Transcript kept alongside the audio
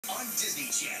on Disney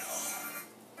Channel.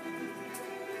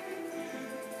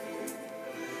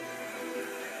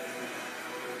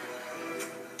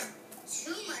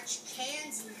 Too much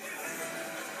candy.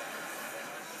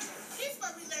 Here's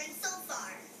what we learned so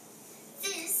far.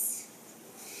 This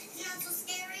is not so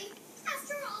scary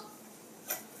after all.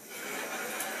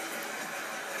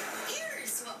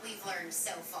 Here's what we've learned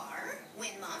so far.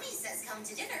 When Mommy says come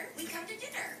to dinner, we come to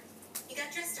dinner. You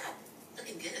got dressed up.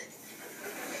 Looking good.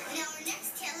 Now our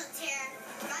next tale of terror.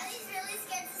 Riley's really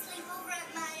scared to sleep over at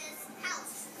Maya's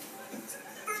house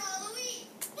for Halloween.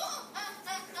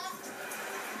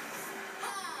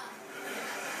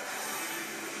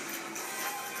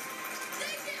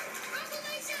 Thank you,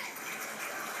 Revelation!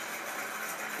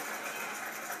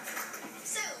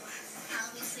 So,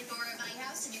 Halloween sleepover at my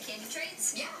house to do candy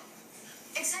trades? Yeah.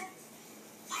 Except,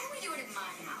 why don't we do it at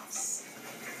my house?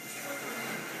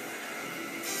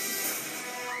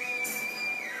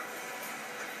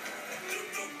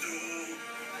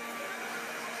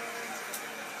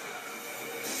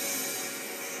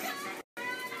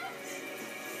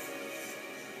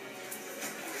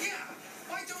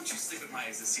 Sleep at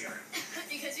Maya's this year.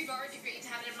 Because you've already agreed to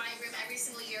have it in my room every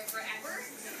single year forever?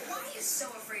 Why are you so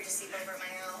afraid to sleep over at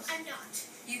my house? I'm not.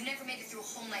 You've never made it through a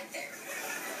whole night there.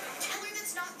 Tell her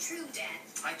that's not true, Dad.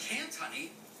 I can't,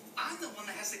 honey. I'm the one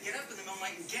that has to get up in the middle of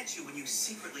the night and get you when you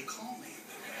secretly call me.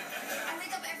 I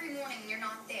wake up every morning when you're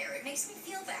not there. It makes me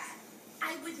feel bad.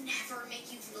 I would never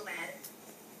make you feel bad.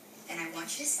 And I want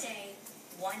you to stay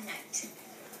one night.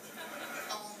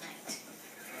 All night.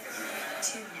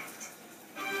 Tonight.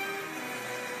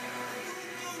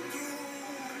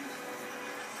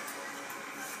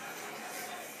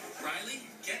 Riley,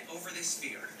 get over this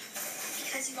fear.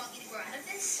 Because you want me to grow out of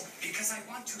this? Because I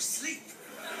want to sleep.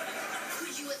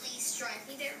 Could you at least drive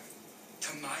me there?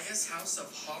 To Maya's house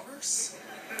of horrors?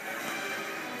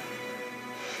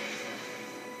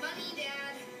 Mommy,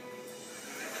 Dad.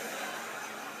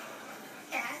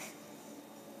 Dad?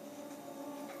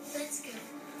 Let's go.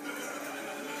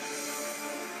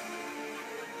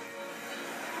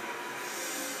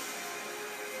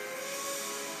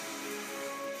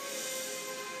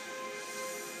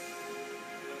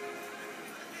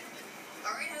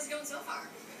 All right, how's it going so far?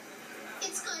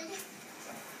 It's good.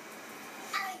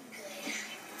 I'm good.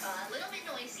 A little bit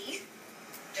noisy.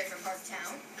 Different part of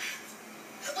town.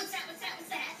 What's that?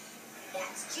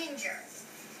 That's Ginger.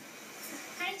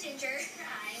 Hi, Ginger.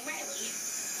 I'm Riley.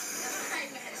 I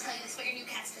don't know how to tell you this, but your new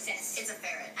cat's possessed. It's a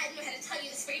ferret. I don't know how to tell you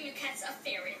this, but your new cat's a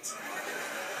ferret.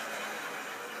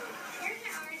 Here you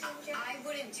are, Ginger. I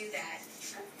wouldn't do that.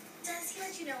 Does he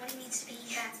let you know when he needs to be?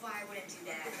 That's why I wouldn't do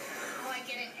that. Oh, I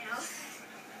get it now.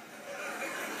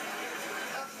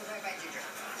 Okay, bye-bye, Ginger.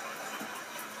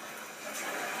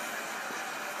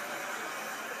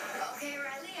 Okay,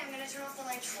 Riley, I'm gonna turn off the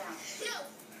lights for him. No.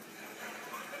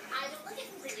 I don't like it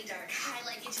completely dark. I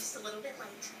like it just a little bit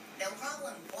light. No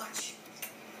problem. Watch.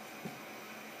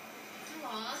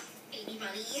 Aw, baby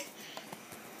bunny.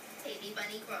 Baby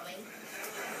bunny growing.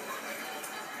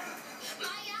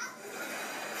 Maya!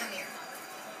 Come here.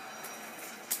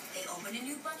 They opened a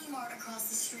new bunny mart across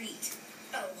the street.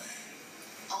 Oh.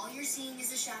 All you're seeing is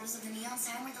the shadows of the neon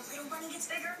sign where the little bunny gets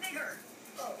bigger and bigger.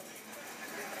 Oh.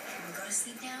 Can we go to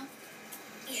sleep now?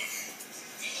 Yeah.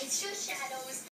 It's just shadows.